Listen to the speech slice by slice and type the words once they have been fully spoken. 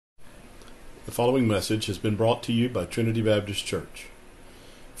The following message has been brought to you by Trinity Baptist Church.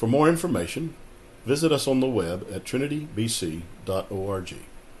 For more information, visit us on the web at trinitybc.org.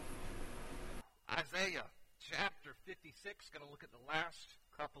 Isaiah chapter 56, going to look at the last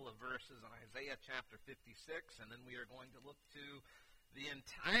couple of verses on Isaiah chapter 56, and then we are going to look to the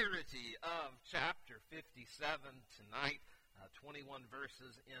entirety of chapter 57 tonight, 21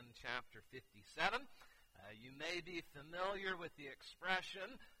 verses in chapter 57. You may be familiar with the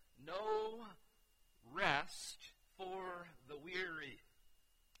expression, no rest for the weary.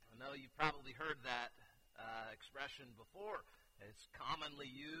 I know you've probably heard that expression before. It's commonly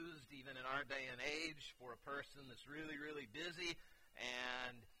used even in our day and age for a person that's really, really busy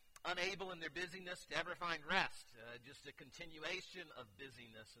and unable in their busyness to ever find rest. Just a continuation of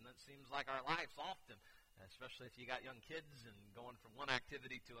busyness, and that seems like our lives often, especially if you got young kids and going from one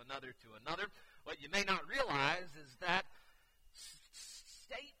activity to another. What you may not realize is that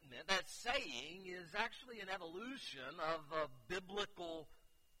statement, that saying, is actually an evolution of a biblical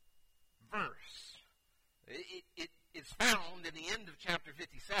verse. It is found in the end of chapter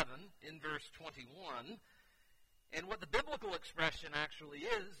 57, in verse 21. And what the biblical expression actually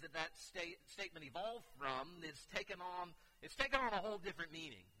is that statement evolved from is taken on a whole different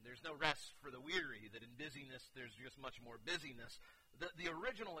meaning. There's no rest for the weary, that in busyness there's just much more busyness. The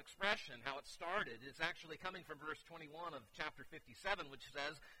original expression, how it started, is actually coming from verse 21 of chapter 57, which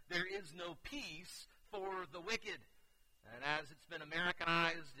says, there is no peace for the wicked. And as it's been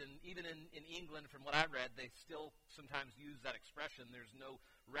Americanized, and even in England, from what I read, they still sometimes use that expression, there's no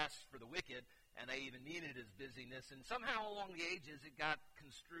rest for the wicked, and they even mean it as busyness. And somehow along the ages, it got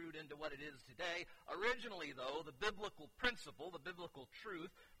construed into what it is today. Originally, though, the biblical principle, the biblical truth,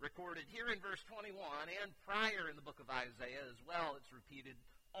 recorded here in verse 21 and prior in the book of Isaiah as well, it's repeated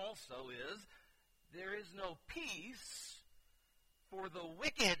also, is there is no peace for the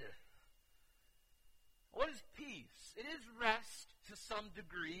wicked. What is peace? It is rest to some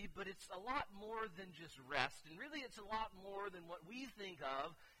degree, but it's a lot more than just rest. And really it's a lot more than what we think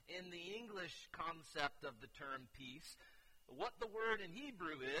of in the English concept of the term peace. What the word in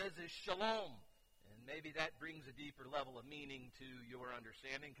Hebrew is shalom. And maybe that brings a deeper level of meaning to your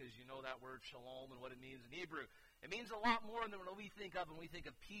understanding, because you know that word shalom and what it means in Hebrew. It means a lot more than what we think of when we think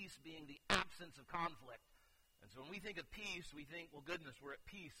of peace being the absence of conflict. And so when we think of peace, we think, well, goodness, we're at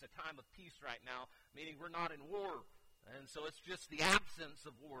peace, a time of peace right now, meaning we're not in war. And so it's just the absence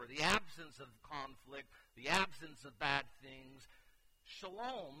of war, the absence of conflict, the absence of bad things.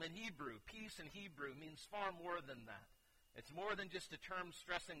 Shalom in Hebrew, peace in Hebrew, means far more than that. It's more than just a term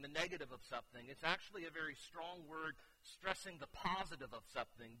stressing the negative of something. It's actually a very strong word stressing the positive of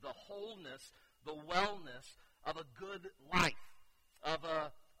something, the wholeness, the wellness of a good life, of a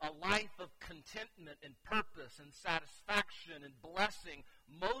life of contentment and purpose and satisfaction and blessing,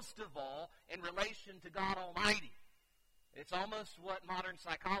 most of all in relation to God Almighty. It's almost what modern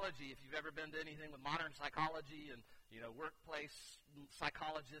psychology, if you've ever been to anything with modern psychology and, workplace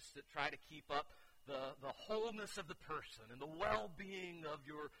psychologists that try to keep up the wholeness of the person and the well-being of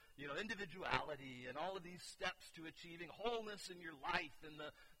your, individuality and all of these steps to achieving wholeness in your life, and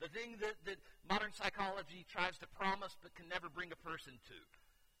the thing that modern psychology tries to promise but can never bring a person to.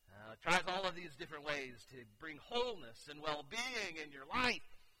 Tries all of these different ways to bring wholeness and well-being in your life.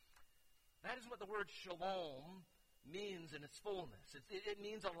 That is what the word shalom means in its fullness. It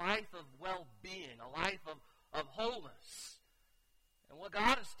means a life of well-being, a life of wholeness. And what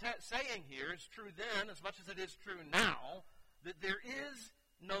God is saying here is true then as much as it is true now, that there is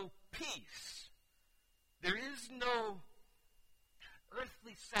no peace. There is no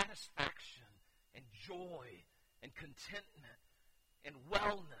earthly satisfaction and joy and contentment and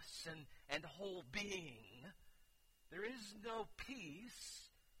wellness and whole being. There is no peace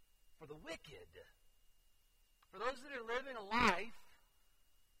for the wicked. For those that are living a life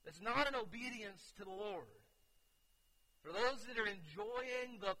that's not in obedience to the Lord. For those that are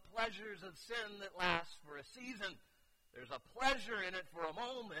enjoying the pleasures of sin that last for a season. There's a pleasure in it for a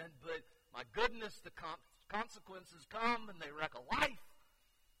moment, but my goodness, the consequences come and they wreck a life.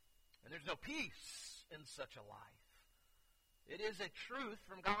 And there's no peace in such a life. It is a truth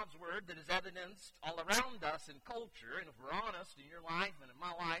from God's Word that is evidenced all around us in culture, and if we're honest, in your life and in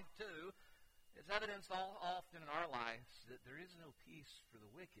my life too, it's evidenced all often in our lives that there is no peace for the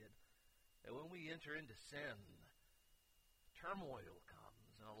wicked, that when we enter into sin, turmoil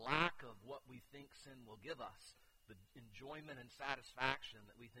comes, and a lack of what we think sin will give us, the enjoyment and satisfaction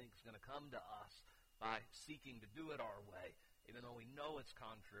that we think is going to come to us by seeking to do it our way, even though we know it's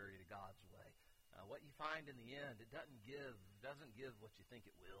contrary to God's way. What you find in the end, it doesn't give what you think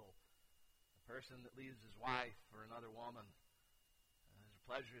it will. A person that leaves his wife for another woman is your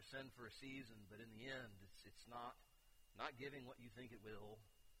pleasure of sin for a season, but in the end, it's not giving what you think it will.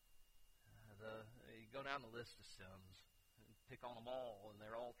 You go down the list of sins and pick on them all, and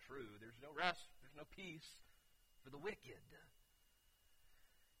they're all true. There's no rest, there's no peace for the wicked.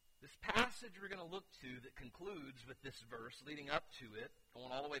 This passage we're going to look to that concludes with this verse, leading up to it, going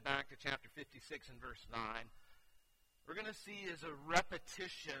all the way back to chapter 56 and verse 9, we're going to see is a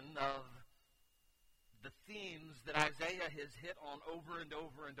repetition of the themes that Isaiah has hit on over and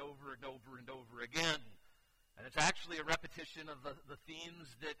over and over and over and over again. And it's actually a repetition of the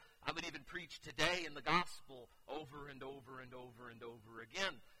themes that I would even preach today in the gospel over and over and over and over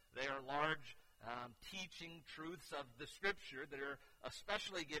again. They are large teaching truths of the Scripture that are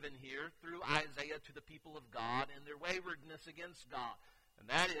especially given here through Isaiah to the people of God and their waywardness against God. And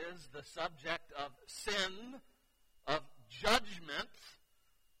that is the subject of sin, of judgment,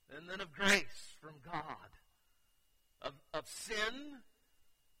 and then of grace from God. Of sin,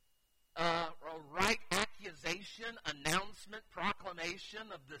 a right accusation, announcement,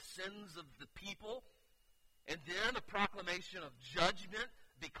 proclamation of the sins of the people, and then a proclamation of judgment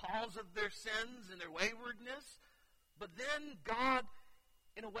because of their sins and their waywardness. But then God,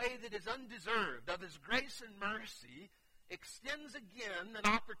 in a way that is undeserved, of His grace and mercy, extends again an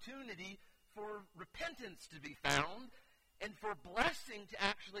opportunity for repentance to be found and for blessing to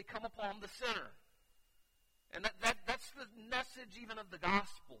actually come upon the sinner. And that's the message even of the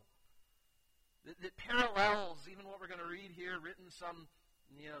gospel. That parallels even what we're going to read here, written some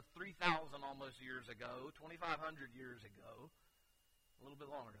 3,000 almost years ago, 2,500 years ago. A little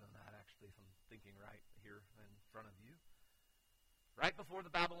bit longer than that, actually, if I'm thinking right here in front of you. Right before the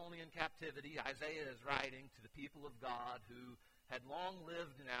Babylonian captivity, Isaiah is writing to the people of God who had long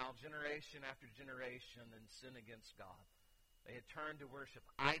lived now, generation after generation, in sin against God. They had turned to worship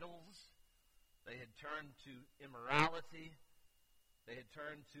idols. They had turned to immorality. They had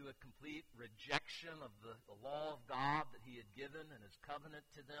turned to a complete rejection of the law of God that He had given and His covenant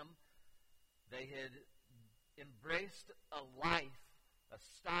to them. They had embraced a life, a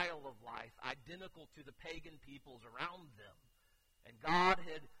style of life, identical to the pagan peoples around them. And God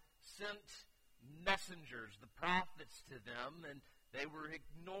had sent messengers, the prophets, to them, and they were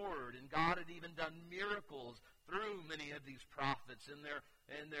ignored. And God had even done miracles through many of these prophets in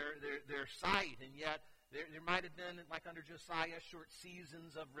their sight. And yet there might have been, like under Josiah, short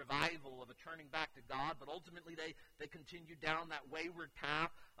seasons of revival, of a turning back to God, but ultimately they continued down that wayward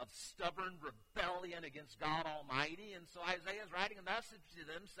path of stubborn rebellion against God Almighty. And so Isaiah is writing a message to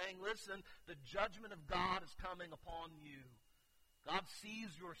them saying, listen, the judgment of God is coming upon you. God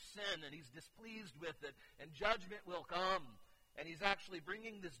sees your sin and He's displeased with it, and judgment will come. And He's actually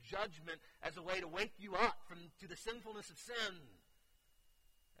bringing this judgment as a way to wake you up to the sinfulness of sin.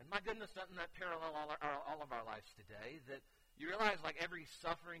 And my goodness, doesn't that parallel all of our lives today? That you realize like every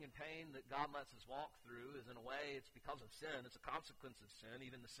suffering and pain that God lets us walk through is in a way, it's because of sin. It's a consequence of sin,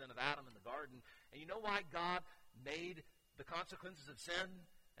 even the sin of Adam in the garden. And you know why God made the consequences of sin?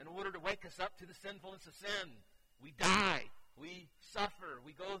 In order to wake us up to the sinfulness of sin. We die. We suffer.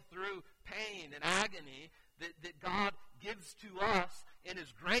 We go through pain and agony that God gives to us in His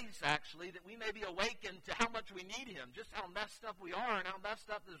grace, actually, that we may be awakened to how much we need Him, just how messed up we are and how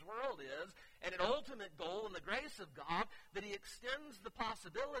messed up this world is, and an ultimate goal in the grace of God that He extends the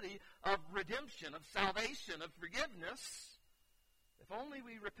possibility of redemption, of salvation, of forgiveness, if only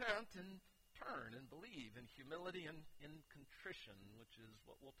we repent and turn and believe in humility and in contrition, which is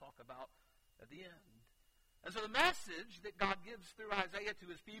what we'll talk about at the end. And so the message that God gives through Isaiah to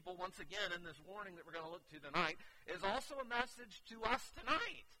His people, once again, in this warning that we're going to look to tonight, is also a message to us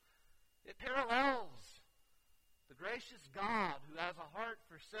tonight. It parallels the gracious God who has a heart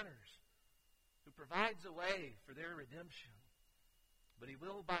for sinners, who provides a way for their redemption. But He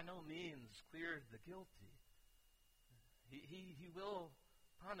will by no means clear the guilty. He will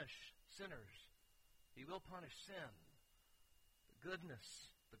punish sinners. He will punish sin. The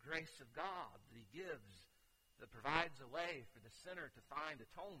goodness, the grace of God that He gives, that provides a way for the sinner to find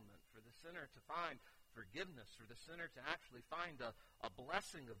atonement, for the sinner to find forgiveness, for the sinner to actually find a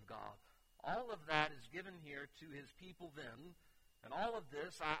blessing of God. All of that is given here to His people then. And all of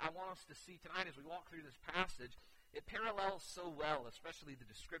this, I want us to see tonight as we walk through this passage, it parallels so well, especially the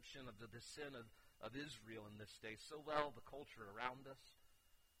description of the sin of Israel in this day, so well the culture around us.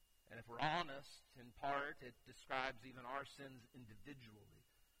 And if we're honest, in part, it describes even our sins individually.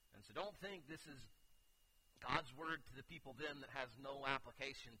 And so don't think this is God's word to the people then that has no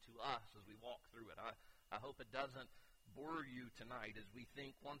application to us as we walk through it. I hope it doesn't bore you tonight as we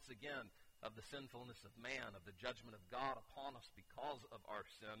think once again of the sinfulness of man, of the judgment of God upon us because of our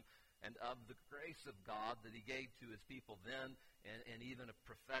sin. and of the grace of God that he gave to his people then, and even a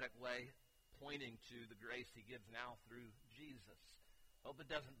prophetic way pointing to the grace he gives now through Jesus. Hope it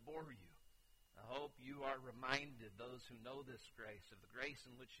doesn't bore you. I hope you are reminded, those who know this grace, of the grace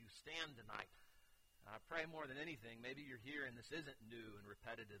in which you stand tonight. I pray more than anything, maybe you're here and this isn't new and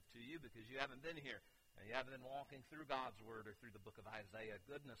repetitive to you because you haven't been here and you haven't been walking through God's Word or through the book of Isaiah.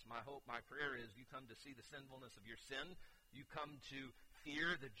 Goodness, my hope, my prayer is you come to see the sinfulness of your sin. You come to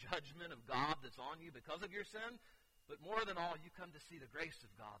fear the judgment of God that's on you because of your sin. But more than all, you come to see the grace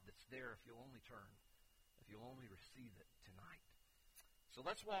of God that's there if you'll only turn, if you'll only receive it tonight. So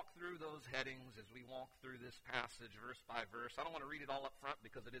let's walk through those headings as we walk through this passage verse by verse. I don't want to read it all up front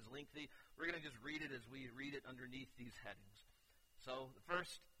because it is lengthy. We're going to just read it as we read it underneath these headings. So the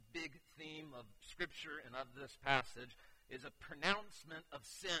first big theme of Scripture and of this passage is a pronouncement of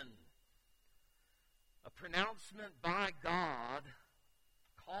sin. A pronouncement by God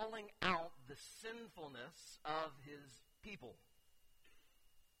calling out the sinfulness of his people.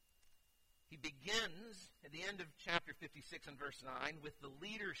 He begins at the end of chapter 56 and verse 9 with the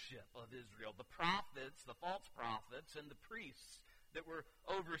leadership of Israel, the prophets, the false prophets, and the priests that were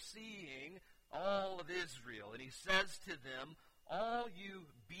overseeing all of Israel. And he says to them, all you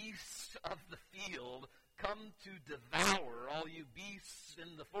beasts of the field come to devour, all you beasts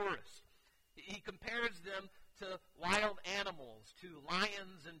in the forest. He compares them to wild animals, to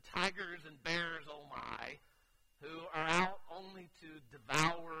lions and tigers and bears, oh my, who are out only to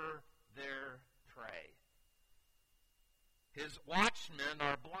devour their prey. His watchmen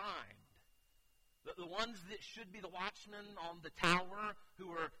are blind. The ones that should be the watchmen on the tower who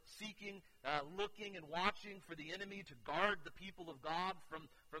are seeking, looking and watching for the enemy to guard the people of God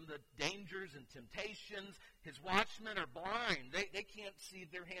from the dangers and temptations, his watchmen are blind. They can't see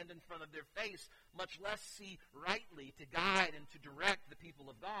their hand in front of their face, much less see rightly to guide and to direct the people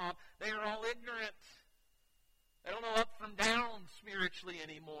of God. They are all ignorant. They don't know up from down spiritually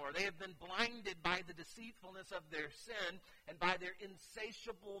anymore. They have been blinded by the deceitfulness of their sin and by their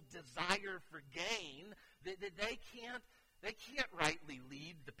insatiable desire for gain that they can't rightly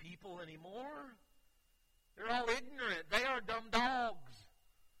lead the people anymore. They're all ignorant. They are dumb dogs.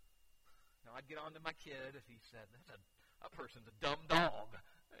 Now, I'd get on to my kid if he said, that person's a dumb dog.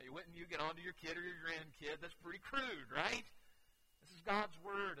 Hey, wouldn't you get on to your kid or your grandkid? That's pretty crude, right? This is God's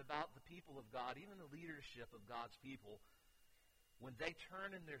word about the people of God, even the leadership of God's people. When they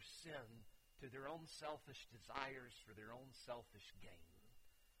turn in their sin to their own selfish desires for their own selfish gain.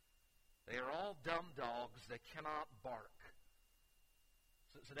 They are all dumb dogs. They cannot bark.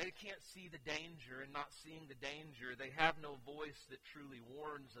 So they can't see the danger, and not seeing the danger, they have no voice that truly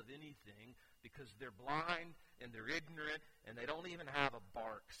warns of anything because they're blind and they're ignorant and they don't even have a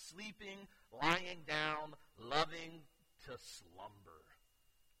bark. Sleeping, lying down, loving to slumber.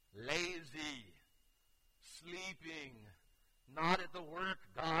 Lazy, sleeping, not at the work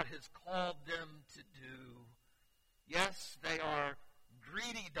God has called them to do. Yes, they are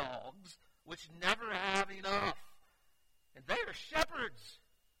greedy dogs which never have enough. And they are shepherds.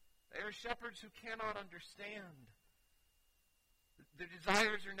 They are shepherds who cannot understand. Their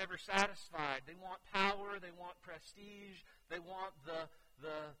desires are never satisfied. They want power. They want prestige. They want the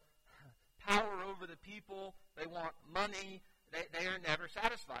power over the people. They want money. They are never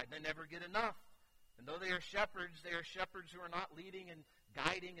satisfied. They never get enough. And though they are shepherds who are not leading and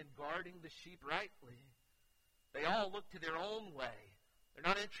guiding and guarding the sheep rightly. They all look to their own way. They're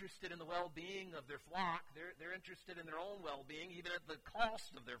not interested in the well-being of their flock. They're interested in their own well-being, even at the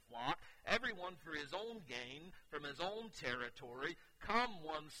cost of their flock. Everyone for his own gain, from his own territory. Come,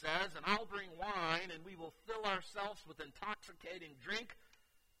 one says, and I'll bring wine, and we will fill ourselves with intoxicating drink.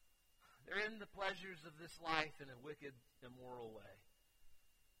 They're in the pleasures of this life in a wicked, immoral way.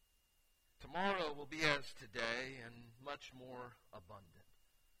 Tomorrow will be as today, and much more abundant.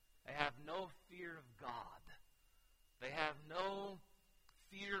 They have no fear of God. They have no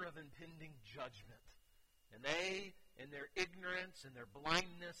fear of impending judgment. And they, in their ignorance and their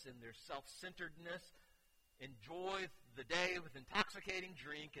blindness and their self-centeredness, enjoy the day with intoxicating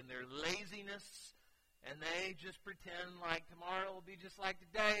drink and their laziness, and they just pretend like tomorrow will be just like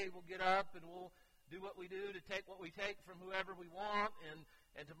today. We'll get up and we'll do what we do to take what we take from whoever we want,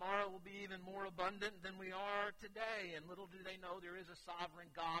 and tomorrow will be even more abundant than we are today. And little do they know there is a sovereign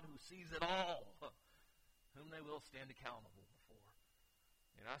God who sees it all, whom they will stand accountable before.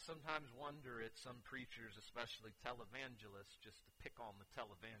 And I sometimes wonder at some preachers, especially televangelists, just to pick on the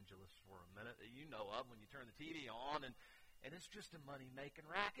televangelists for a minute, that you know of when you turn the TV on, and it's just a money-making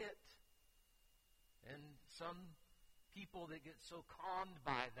racket. And some people that get so conned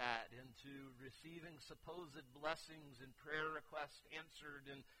by that into receiving supposed blessings and prayer requests answered,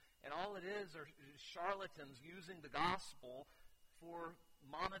 and And all it is are charlatans using the gospel for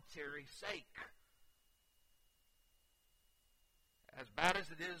monetary sake. As bad as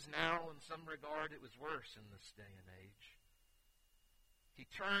it is now, in some regard, it was worse in this day and age. He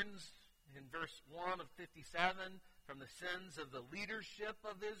turns in verse 1 of 57 from the sins of the leadership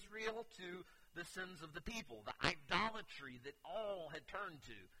of Israel to the sins of the people, the idolatry that all had turned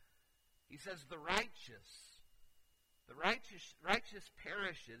to. He says, the righteous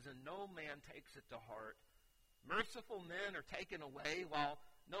perishes, and no man takes it to heart. Merciful men are taken away, while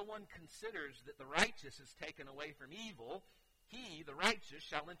no one considers that the righteous is taken away from evil. He, the righteous,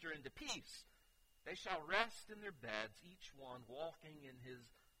 shall enter into peace. They shall rest in their beds, each one walking in his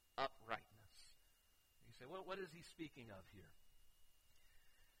uprightness. You say, well, what is he speaking of here?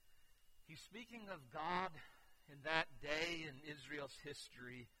 He's speaking of God in that day in Israel's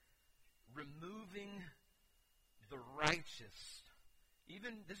history, removing the righteous.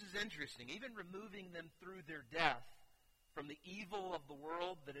 Even, this is interesting, even removing them through their death from the evil of the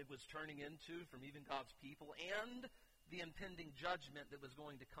world that it was turning into, from even God's people, and the impending judgment that was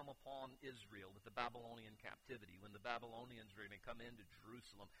going to come upon Israel with the Babylonian captivity, when the Babylonians were going to come into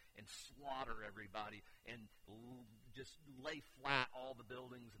Jerusalem and slaughter everybody and just lay flat all the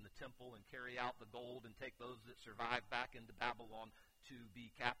buildings in the temple and carry out the gold and take those that survived back into Babylon to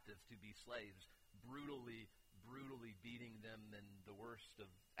be captives, to be slaves, brutally beating them, and the worst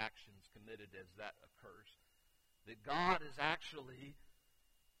of actions committed as that occurs. That God is actually,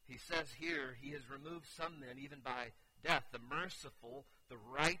 he says here, he has removed some men even by death. The merciful, the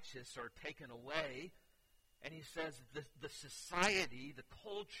righteous are taken away. And he says the society, the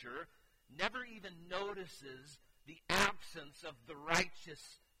culture, never even notices the absence of the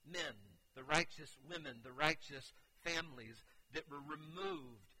righteous men, the righteous women, the righteous families that were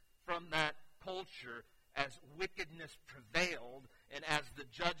removed from that culture as wickedness prevailed and as the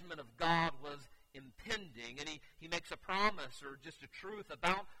judgment of God was impending. And he makes a promise, or just a truth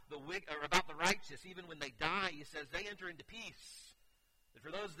about the righteous. Even when they die, he says they enter into peace. That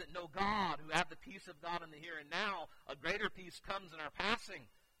for those that know God, who have the peace of God in the here and now, a greater peace comes in our passing.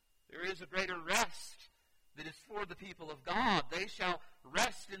 There is a greater rest that is for the people of God. They shall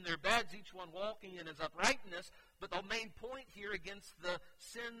rest in their beds, each one walking in his uprightness. But the main point here against the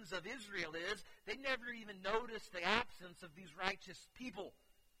sins of Israel is they never even noticed the absence of these righteous people.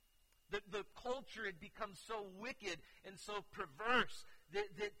 The culture had become so wicked and so perverse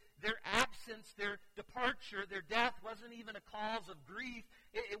that their absence, their departure, their death wasn't even a cause of grief.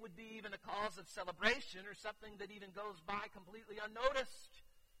 It would be even a cause of celebration, or something that even goes by completely unnoticed.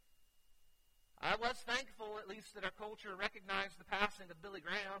 I was thankful, at least, that our culture recognized the passing of Billy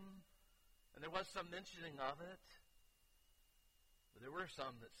Graham, and there was some mentioning of it. But there were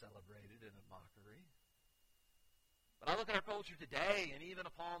some that celebrated in a mockery. But I look at our culture today, and even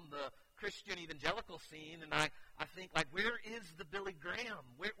upon the Christian evangelical scene, and I think, like, where is the Billy Graham?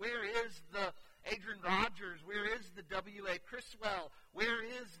 Where is the Adrian Rogers? Where is the W.A. Criswell? Where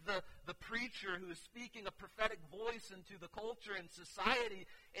is the preacher who is speaking a prophetic voice into the culture and society?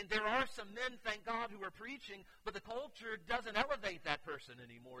 And there are some men, thank God, who are preaching, but the culture doesn't elevate that person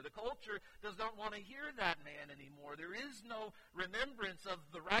anymore. The culture does not want to hear that man anymore. There is no remembrance of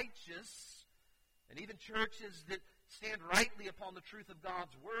the righteous. And even churches that stand rightly upon the truth of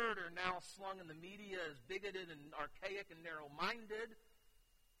God's Word are now slung in the media as bigoted and archaic and narrow-minded.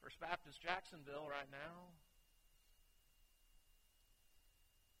 First Baptist Jacksonville right now.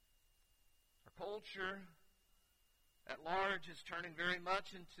 Our culture at large is turning very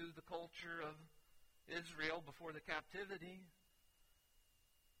much into the culture of Israel before the captivity.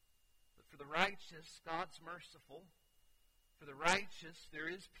 But for the righteous, God's merciful. For the righteous, there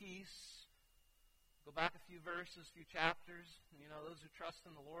is peace. Go back a few verses, a few chapters. You know, those who trust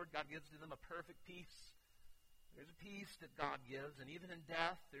in the Lord, God gives to them a perfect peace. There's a peace that God gives. And even in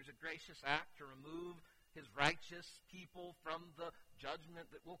death, there's a gracious act to remove his righteous people from the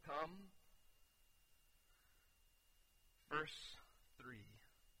judgment that will come. Verse 3.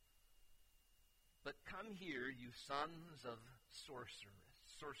 But come here, you sons of sorceress.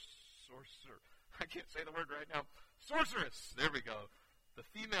 I can't say the word right now. Sorceress. There we go. The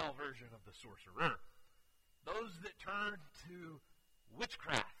female version of the sorcerer. Those that turn to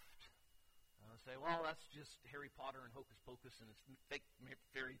witchcraft. Say, well, that's just Harry Potter and Hocus Pocus, and it's fake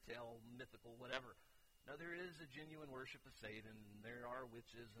fairy tale, mythical, whatever. No, there is a genuine worship of Satan. There are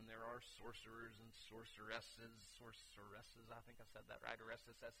witches, and there are sorcerers and sorceresses, I think I said that right, or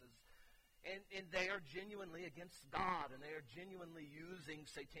SSSs. And they are genuinely against God, and they are genuinely using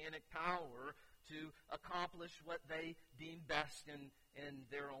satanic power to accomplish what they deem best in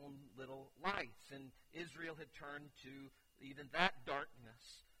their own little lights. And Israel had turned to even that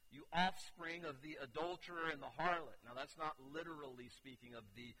darkness You offspring of the adulterer and the harlot. Now, that's not literally speaking of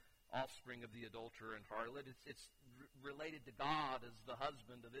the offspring of the adulterer and harlot. It's related to God as the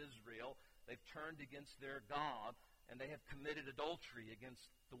husband of Israel. They've turned against their God, and they have committed adultery against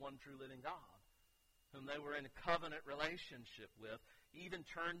the one true living God, whom they were in a covenant relationship with, even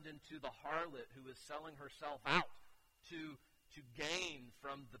turned into the harlot who is selling herself out to gain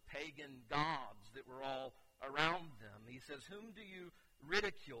from the pagan gods that were all around them. He says, whom do you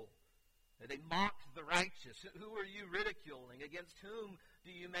ridicule? They mocked the righteous. Who are you ridiculing? Against whom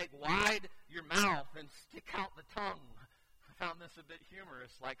do you make wide your mouth and stick out the tongue? I found this a bit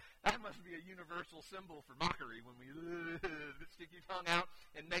humorous. Like, that must be a universal symbol for mockery when we stick your tongue out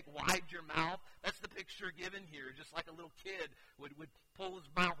and make wide your mouth. That's the picture given here. Just like a little kid would pull his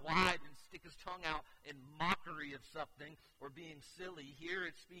mouth wide and stick his tongue out in mockery of something or being silly. Here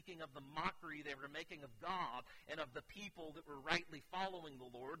it's speaking of the mockery they were making of God and of the people that were rightly following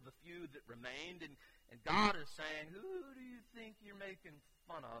the Lord, the few that remained. And God is saying, who do you think you're making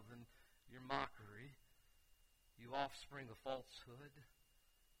fun of in your mockery? You offspring of falsehood,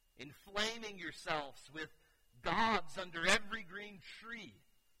 inflaming yourselves with gods under every green tree.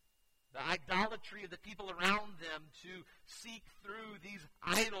 The idolatry of the people around them to seek through these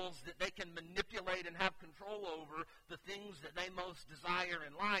idols that they can manipulate and have control over the things that they most desire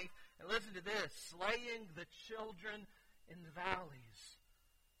in life. And listen to this, slaying the children in the valleys,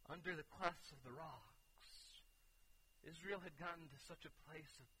 under the clefts of the rocks. Israel had gotten to such a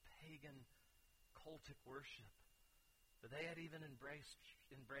place of pagan cultic worship that they had even embraced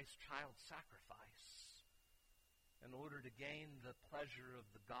child sacrifice in order to gain the pleasure of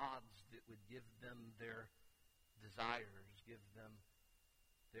the gods that would give them their desires, give them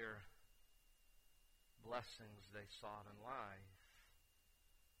their blessings they sought in life.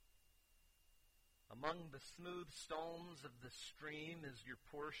 Among the smooth stones of the stream is your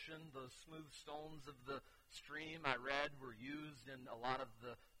portion. Those smooth stones of the stream, I read, were used in a lot of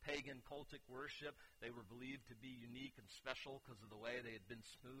the pagan cultic worship. They were believed to be unique and special because of the way they had been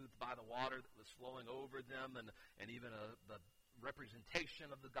smoothed by the water that was flowing over them, and even the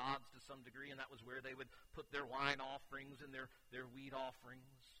representation of the gods to some degree, and that was where they would put their wine offerings and their wheat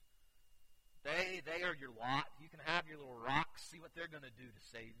offerings. They are your lot. You can have your little rocks. See what they're going to do to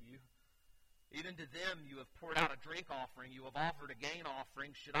save you. Even to them you have poured out a drink offering. You have offered a gain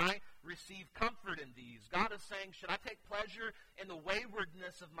offering. Should I receive comfort in these? God is saying, should I take pleasure in the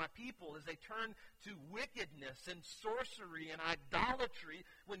waywardness of my people as they turn to wickedness and sorcery and idolatry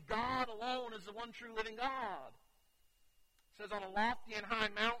when God alone is the one true living God? It says, on a lofty and high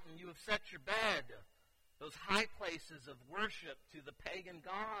mountain you have set your bed. Those high places of worship to the pagan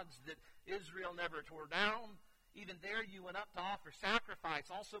gods that Israel never tore down. Even there you went up to offer sacrifice.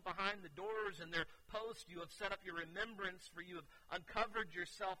 Also behind the doors and their posts you have set up your remembrance, for you have uncovered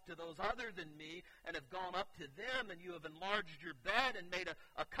yourself to those other than me and have gone up to them, and you have enlarged your bed and made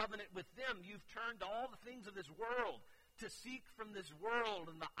a covenant with them. You've turned to all the things of this world to seek from this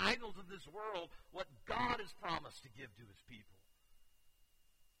world and the idols of this world what God has promised to give to his people.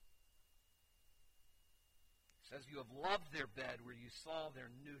 It says you have loved their bed where you saw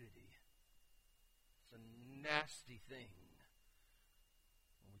their nudity. It's a nasty thing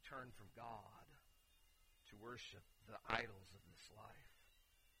when we turn from God to worship the idols of this life.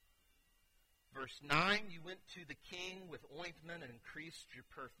 Verse 9, you went to the king with ointment and increased your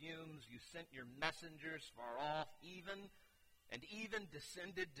perfumes. You sent your messengers far off, even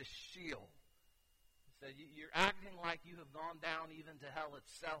descended to Sheol. So you're acting like you have gone down even to hell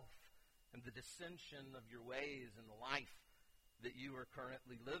itself, and the dissension of your ways and the life that you are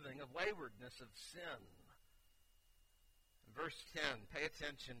currently living, of waywardness, of sin. Verse 10, pay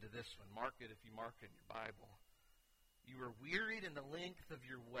attention to this one. Mark it if you mark it in your Bible. You were wearied in the length of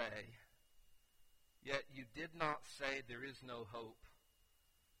your way, yet you did not say there is no hope.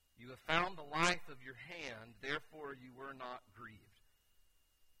 You have found the life of your hand, therefore you were not grieved.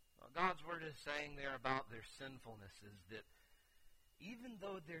 Well, God's word is saying there about their sinfulness is that even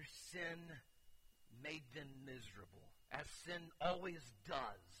though their sin made them miserable, as sin always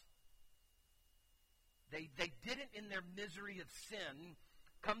does, they didn't, in their misery of sin,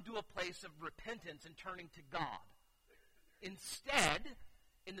 come to a place of repentance and turning to God. Instead,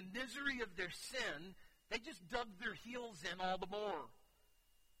 in the misery of their sin, they just dug their heels in all the more.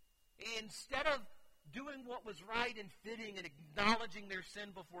 Instead of doing what was right and fitting and acknowledging their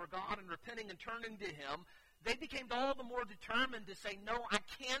sin before God and repenting and turning to him, they became all the more determined to say, no, I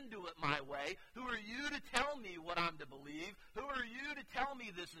can do it my way. Who are you to tell me what I'm to believe? Who are you to tell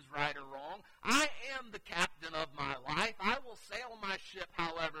me this is right or wrong? I am the captain of my life. I will sail my ship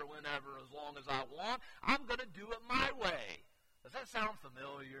however, whenever, as long as I want. I'm going to do it my way. Does that sound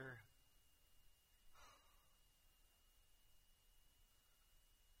familiar?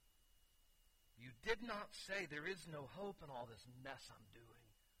 did not say there is no hope in all this mess I'm doing.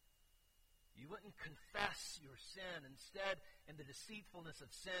 You wouldn't confess your sin. Instead, in the deceitfulness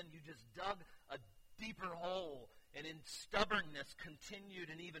of sin, you just dug a deeper hole and in stubbornness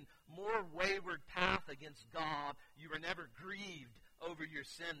continued an even more wayward path against God. You were never grieved over your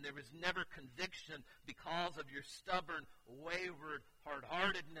sin. There was never conviction because of your stubborn, wayward,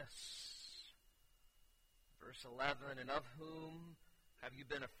 hard-heartedness. Verse 11, and of whom have you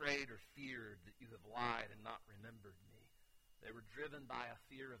been afraid or feared that you have lied and not remembered me? They were driven by a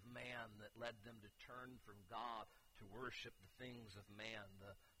fear of man that led them to turn from God to worship the things of man,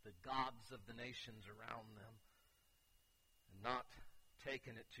 the gods of the nations around them, and not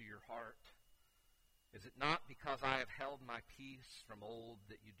taken it to your heart. Is it not because I have held my peace from old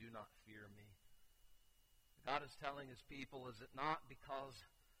that you do not fear me? God is telling his people, is it not because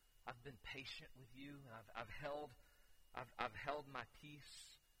I've been patient with you and I've held my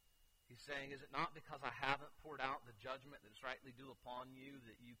peace? He's saying, is it not because I haven't poured out the judgment that is rightly due upon you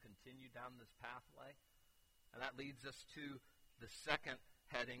that you continue down this pathway? And that leads us to the second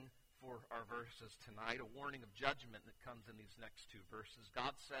heading for our verses tonight, a warning of judgment that comes in these next two verses.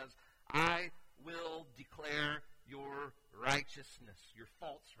 God says, I will declare your righteousness, your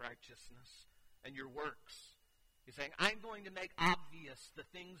false righteousness, and your works. He's saying, I'm going to make obvious the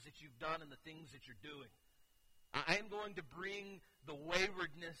things that you've done and the things that you're doing. I am going to bring the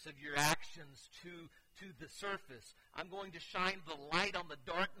waywardness of your actions to the surface. I'm going to shine the light on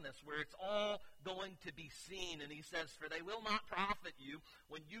the darkness where it's all going to be seen. And he says, for they will not profit you.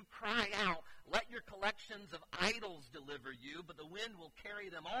 When you cry out, let your collections of idols deliver you, but the wind will carry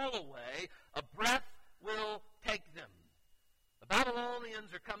them all away. A breath will take them. The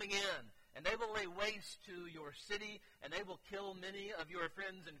Babylonians are coming in, and they will lay waste to your city, and they will kill many of your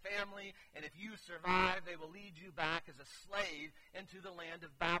friends and family, and if you survive, they will lead you back as a slave into the land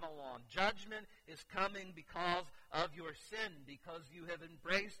of Babylon. Judgment is coming because of your sin, because you have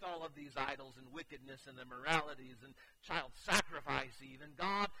embraced all of these idols and wickedness and immoralities and child sacrifice even.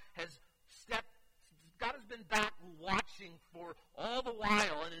 God has been back watching for all the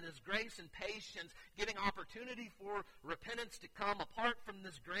while, and in his grace and patience, giving opportunity for repentance to come apart from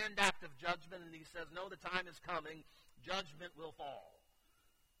this grand act of judgment. And he says, no, the time is coming. Judgment will fall.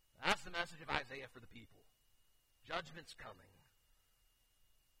 That's the message of Isaiah for the people. Judgment's coming.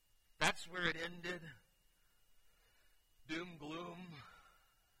 That's where it ended. Doom, gloom.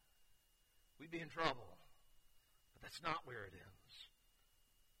 We'd be in trouble. But that's not where it ends.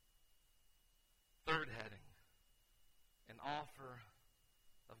 Third heading, an offer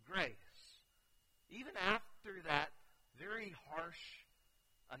of grace. Even after that very harsh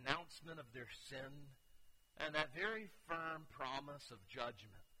announcement of their sin and that very firm promise of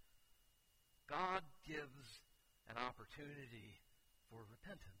judgment, God gives an opportunity for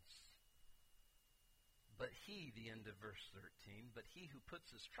repentance. But he, the end of verse 13, but he who puts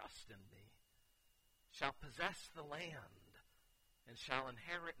his trust in me shall possess the land and shall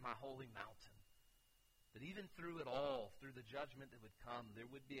inherit my holy mountain. That even through it all, through the judgment that would come,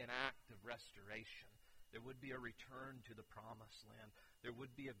 there would be an act of restoration. There would be a return to the promised land. There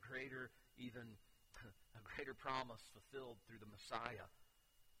would be a greater promise fulfilled through the Messiah.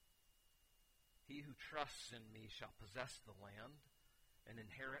 He who trusts in me shall possess the land and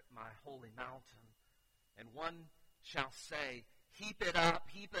inherit my holy mountain. And one shall say, heap it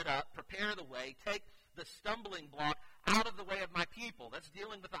up, prepare the way, take the stumbling block out of the way of my people. That's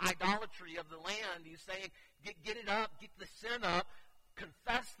dealing with the idolatry of the land. He's saying, get it up, get the sin up,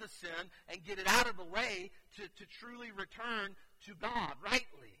 confess the sin, and get it out of the way to truly return to God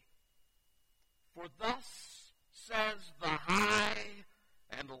rightly. For thus says the high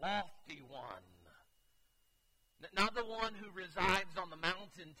and lofty one. Not the one who resides on the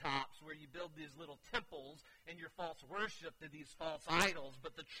mountaintops where you build these little temples and your false worship to these false idols,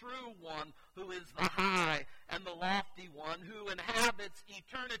 but the true one who is the high and the lofty one who inhabits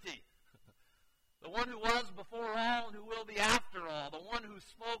eternity. The one who was before all and who will be after all. The one who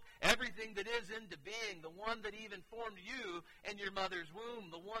spoke everything that is into being. The one that even formed you in your mother's womb.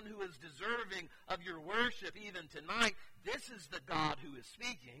 The one who is deserving of your worship even tonight. This is the God who is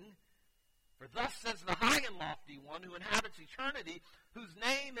speaking. For thus says the high and lofty one who inhabits eternity, whose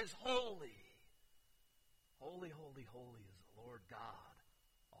name is holy. Holy, holy, holy is the Lord God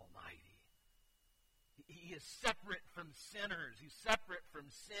Almighty. He is separate from sinners. He's separate from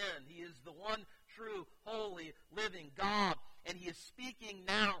sin. He is the one true, holy, living God. And he is speaking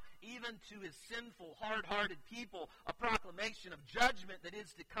now even to his sinful, hard-hearted people, a proclamation of judgment that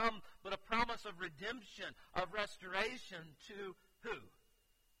is to come, but a promise of redemption, of restoration to who?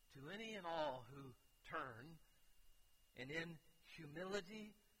 To any and all who turn and in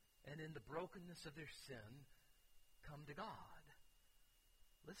humility and in the brokenness of their sin, come to God.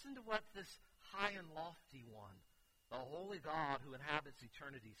 Listen to what this high and lofty one, the holy God who inhabits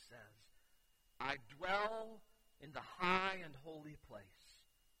eternity, says. I dwell in the high and holy place.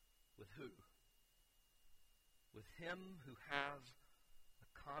 With who? With him who has a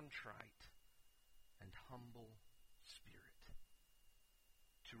contrite and humble spirit.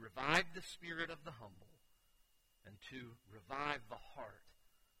 To revive the spirit of the humble and to revive the heart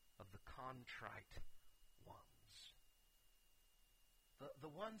of the contrite ones. The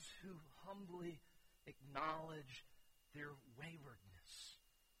ones who humbly acknowledge their waywardness.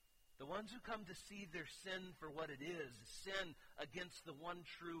 The ones who come to see their sin for what it is, sin against the one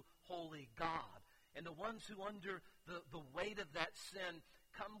true holy God. And the ones who under the weight of that sin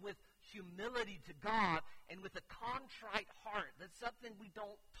come with humility to God and with a contrite heart. That's something we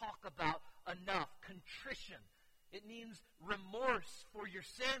don't talk about enough. Contrition. It means remorse for your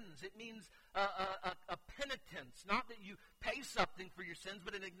sins. It means a penitence. Not that you pay something for your sins,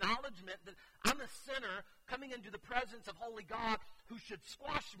 but an acknowledgement that I'm a sinner coming into the presence of holy God who should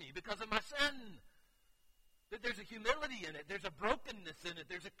squash me because of my sin. That there's a humility in it. There's a brokenness in it.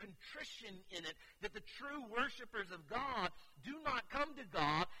 There's a contrition in it. That the true worshipers of God do not come to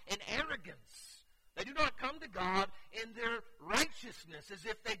God in arrogance. They do not come to God in their righteousness as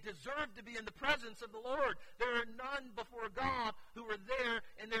if they deserve to be in the presence of the Lord. There are none before God who are there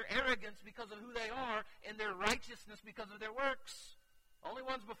in their arrogance because of who they are and their righteousness because of their works. Only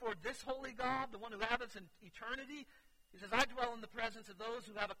ones before this holy God, the one who inhabits in eternity. He says, I dwell in the presence of those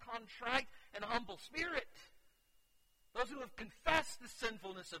who have a contrite and humble spirit. Those who have confessed the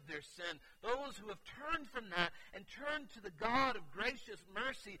sinfulness of their sin. Those who have turned from that and turned to the God of gracious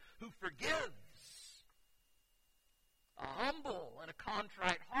mercy who forgives. A humble and a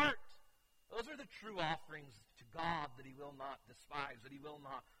contrite heart. Those are the true offerings to God that he will not despise, that he will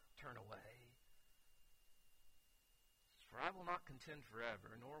not turn away. For I will not contend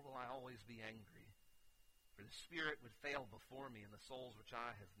forever, nor will I always be angry. For the Spirit would fail before me in the souls which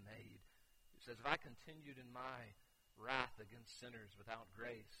I have made. It says, if I continued in my wrath against sinners without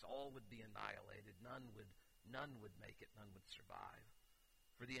grace, all would be annihilated. None would make it, none would survive.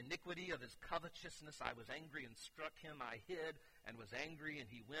 For the iniquity of his covetousness I was angry and struck him. I hid and was angry, and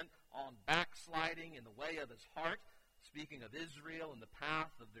he went on backsliding in the way of his heart. Speaking of Israel and the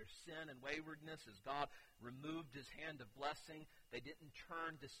path of their sin and waywardness, as God removed his hand of blessing, they didn't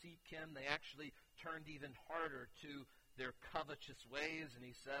turn to seek him. They actually turned even harder to their covetous ways. And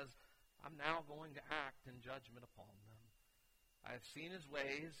he says, I'm now going to act in judgment upon them. I have seen his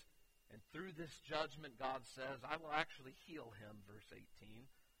ways, and through this judgment, God says, I will actually heal him, verse 18.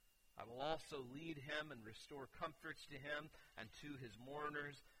 I will also lead him and restore comforts to him and to his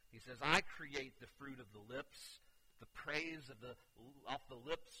mourners. He says, I create the fruit of the lips, the praise of the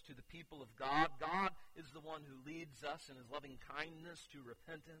lips to the people of God. God is the one who leads us in his loving kindness to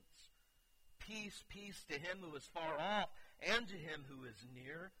repentance. Peace, peace to him who is far off and to him who is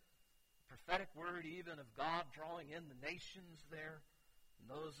near. Prophetic word even of God drawing in the nations there,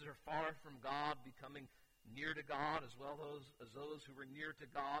 and those that are far from God becoming near to God, as well as those who were near to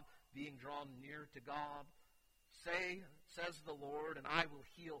God being drawn near to God. Says the Lord, and I will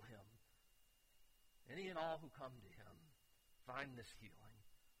heal him. Any and all who come to him find this healing.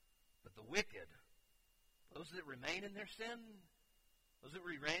 But the wicked, those that remain in their sin, those that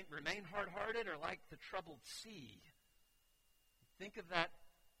remain hard-hearted, are like the troubled sea. Think of that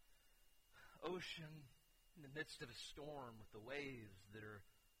ocean in the midst of a storm with the waves that are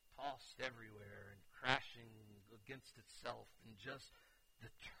tossed everywhere and crashing against itself, and just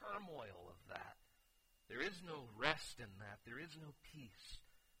the turmoil of that. There is no rest in that. There is no peace.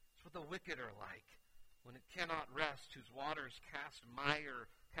 It's what the wicked are like when it cannot rest, whose waters cast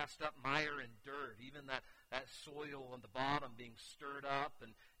up mire and dirt, even that soil on the bottom being stirred up,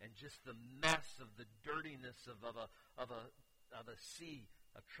 and just the mess of the dirtiness of a sea,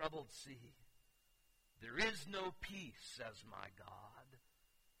 a troubled sea. There is no peace, says my God,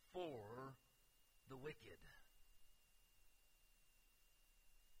 for the wicked.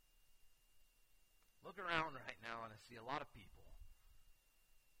 Look around right now and I see a lot of people.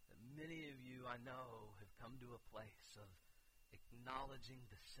 And many of you I know have come to a place of acknowledging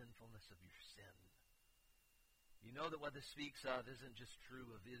the sinfulness of your sin. You know that what this speaks of isn't just true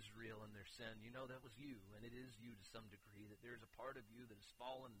of Israel and their sin. You know that was you, and it is you to some degree, that there's a part of you that is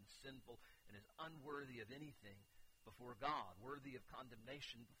fallen and sinful and is unworthy of anything before God, worthy of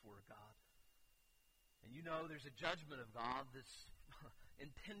condemnation before God. And you know there's a judgment of God that's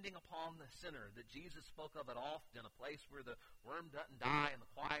impending upon the sinner, that Jesus spoke of it often, a place where the worm doesn't die and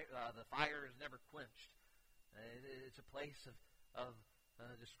the fire is never quenched. It's a place of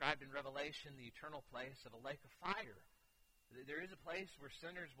described in Revelation, the eternal place of a lake of fire. There is a place where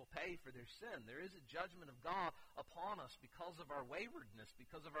sinners will pay for their sin. There is a judgment of God upon us because of our waywardness,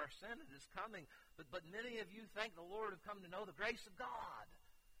 because of our sin. It is coming. But many of you, thank the Lord, have come to know the grace of God.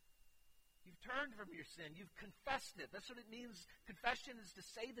 You've turned from your sin. You've confessed it. That's what it means. Confession is to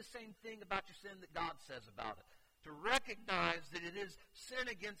say the same thing about your sin that God says about it. To recognize that it is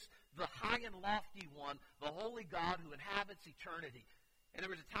sin against the high and lofty one, the holy God who inhabits eternity. And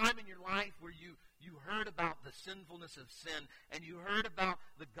there was a time in your life where you heard about the sinfulness of sin, and you heard about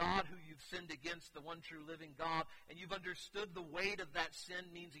the God who you've sinned against, the one true living God, and you've understood the weight of that sin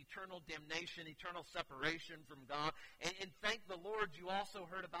means eternal damnation, eternal separation from God. And thank the Lord, you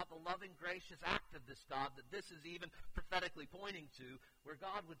also heard about the loving, gracious act of this God that this is even prophetically pointing to, where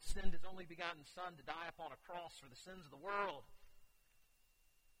God would send His only begotten Son to die upon a cross for the sins of the world.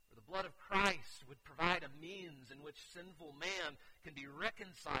 Where the blood of Christ would provide a means in which sinful man can be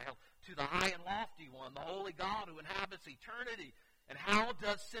reconciled to the high and lofty one, the holy God who inhabits eternity. And how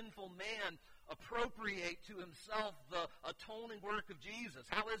does sinful man appropriate to himself the atoning work of Jesus?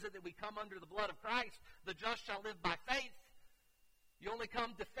 How is it that we come under the blood of Christ? The just shall live by faith. You only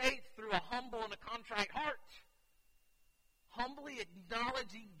come to faith through a humble and a contrite heart. Humbly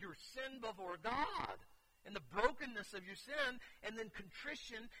acknowledging your sin before God and the brokenness of your sin, and then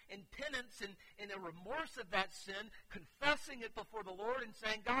contrition and penance and a remorse of that sin, confessing it before the Lord and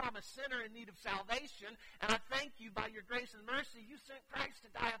saying, God, I'm a sinner in need of salvation, and I thank you by your grace and mercy. You sent Christ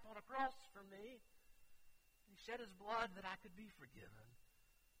to die upon a cross for me. He shed His blood that I could be forgiven.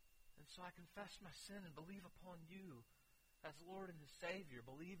 And so I confess my sin and believe upon you as Lord and His Savior.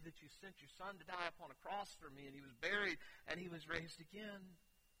 Believe that you sent your Son to die upon a cross for me, and He was buried, and He was raised again.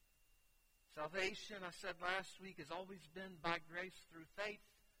 Salvation, I said last week, has always been by grace through faith.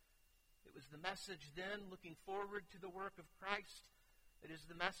 It was the message then, looking forward to the work of Christ. It is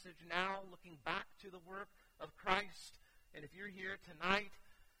the message now, looking back to the work of Christ. And if you're here tonight,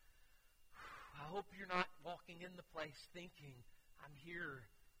 I hope you're not walking in the place thinking, I'm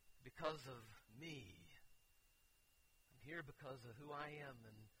here because of me. I'm here because of who I am.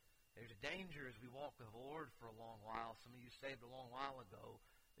 And there's a danger as we walk with the Lord for a long while. Some of you saved a long while ago,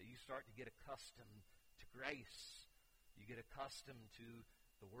 that you start to get accustomed to grace. You get accustomed to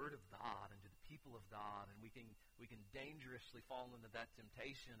the Word of God and to the people of God, and we can dangerously fall into that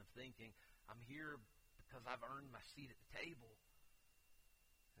temptation of thinking, I'm here because I've earned my seat at the table.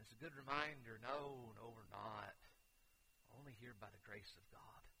 And it's a good reminder, no, we're not. We're only here by the grace of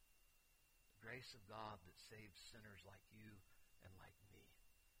God. The grace of God that saves sinners like you and like me.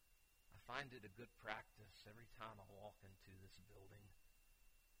 I find it a good practice every time I walk into this building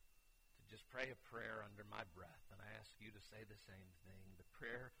just pray a prayer under my breath, and I ask you to say the same thing, the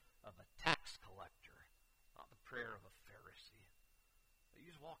prayer of a tax collector, not the prayer of a Pharisee. But you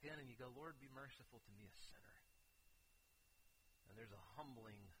just walk in and you go, Lord, be merciful to me, a sinner. And there's a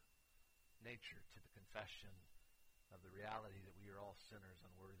humbling nature to the confession of the reality that we are all sinners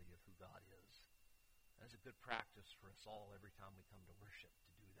unworthy of who God is. And it's a good practice for us all every time we come to worship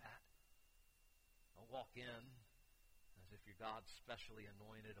to do that. Don't walk in as if you're God's specially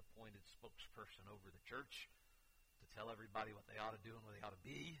anointed, appointed spokesperson over the church to tell everybody what they ought to do and what they ought to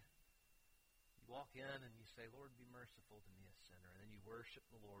be. You walk in and you say, Lord, be merciful to me, a sinner. And then you worship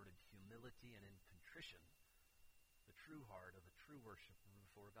the Lord in humility and in contrition, the true heart of a true worshiper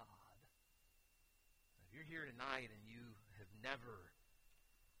before God. If you're here tonight and you have never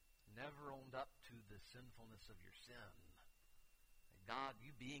owned up to the sinfulness of your sin, God,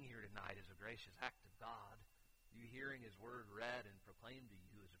 you being here tonight is a gracious act of God. You hearing His Word read and proclaimed to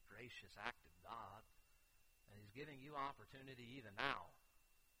you is a gracious act of God. And He's giving you opportunity even now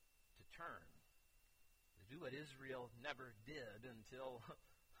to turn, to do what Israel never did until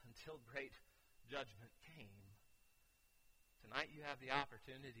great judgment came. Tonight you have the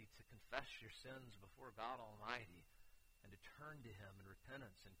opportunity to confess your sins before God Almighty and to turn to Him in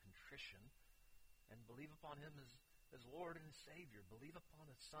repentance and contrition and believe upon Him as Lord and Savior. Believe upon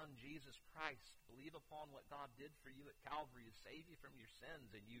His Son, Jesus Christ. Believe upon what God did for you at Calvary to save you from your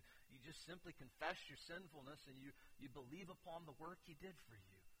sins. And you just simply confess your sinfulness and you believe upon the work He did for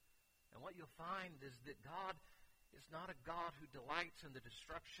you. And what you'll find is that God is not a God who delights in the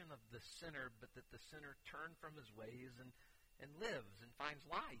destruction of the sinner, but that the sinner turn from his ways and lives and finds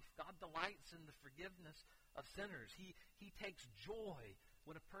life. God delights in the forgiveness of sinners. He takes joy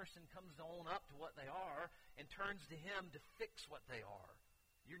when a person comes to own up to what they are and turns to Him to fix what they are.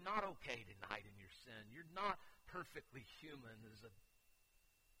 You're not okay tonight in your sin. You're not perfectly human, as a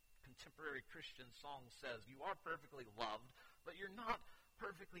contemporary Christian song says. You are perfectly loved, but you're not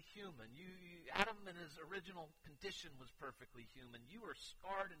perfectly human. Adam in his original condition was perfectly human. You are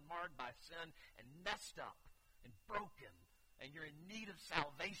scarred and marred by sin and messed up and broken, and you're in need of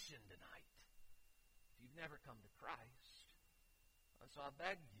salvation tonight if you've never come to Christ. So I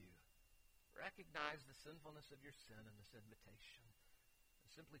beg you, recognize the sinfulness of your sin and this invitation, and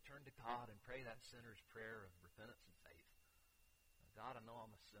simply turn to God and pray that sinner's prayer of repentance and faith. God, I know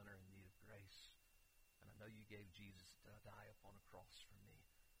I'm a sinner in need of grace, and I know you gave Jesus to die upon a cross for me.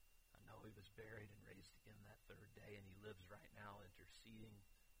 I know he was buried and raised again that third day, and he lives right now interceding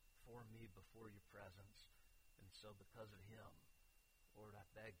for me before your presence. And so because of him, Lord, I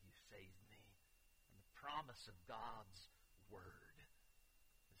beg you, save me. And the promise of God's word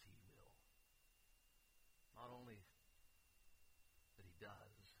is he will. Not only that he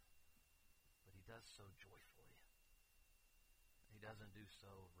does, but he does so joyfully. He doesn't do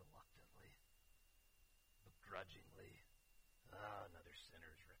so reluctantly, begrudgingly. Another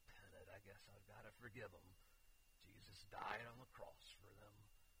sinner's repented. I guess I've got to forgive them. Jesus died on the cross for them.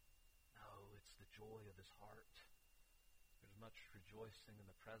 No, it's the joy of his heart. There's much rejoicing in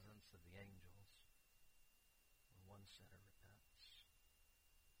the presence of the angels when one sinner repents.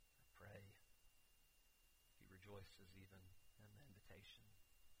 I pray he rejoices even in the invitation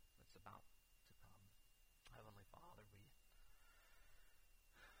that's about to come. Heavenly Father,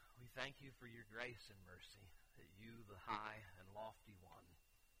 we thank you for your grace and mercy, that you, the high and lofty one,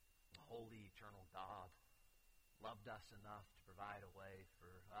 the holy, eternal God, loved us enough to provide a way for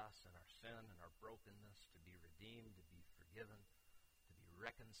us and our sin and our brokenness to be redeemed, to be forgiven, to be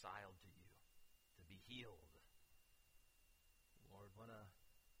reconciled to you, to be healed. Lord, what an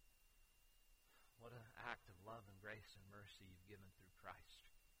act of love and grace and mercy you've given through Christ.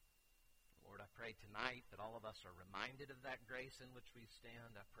 Lord, I pray tonight that all of us are reminded of that grace in which we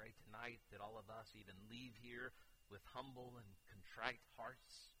stand. I pray tonight that all of us even leave here with humble and contrite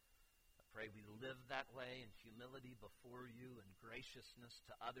hearts. I pray we live that way in humility before you and graciousness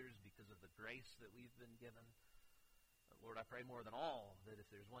to others because of the grace that we've been given. Lord, I pray more than all that if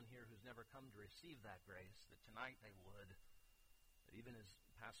there's one here who's never come to receive that grace, that tonight they would. That even as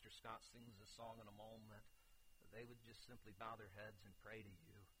Pastor Scott sings this song in a moment, that they would just simply bow their heads and pray to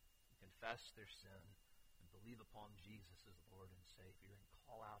you, confess their sin, and believe upon Jesus as Lord and Savior, and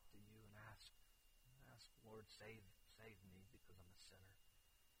call out to you and ask, Lord, save me because I'm a sinner.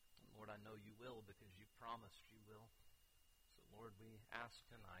 And Lord, I know you will because you promised you will. So Lord, we ask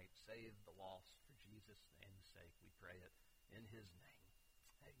tonight, save the lost for Jesus' name's sake. We pray it in his name.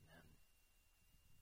 Amen.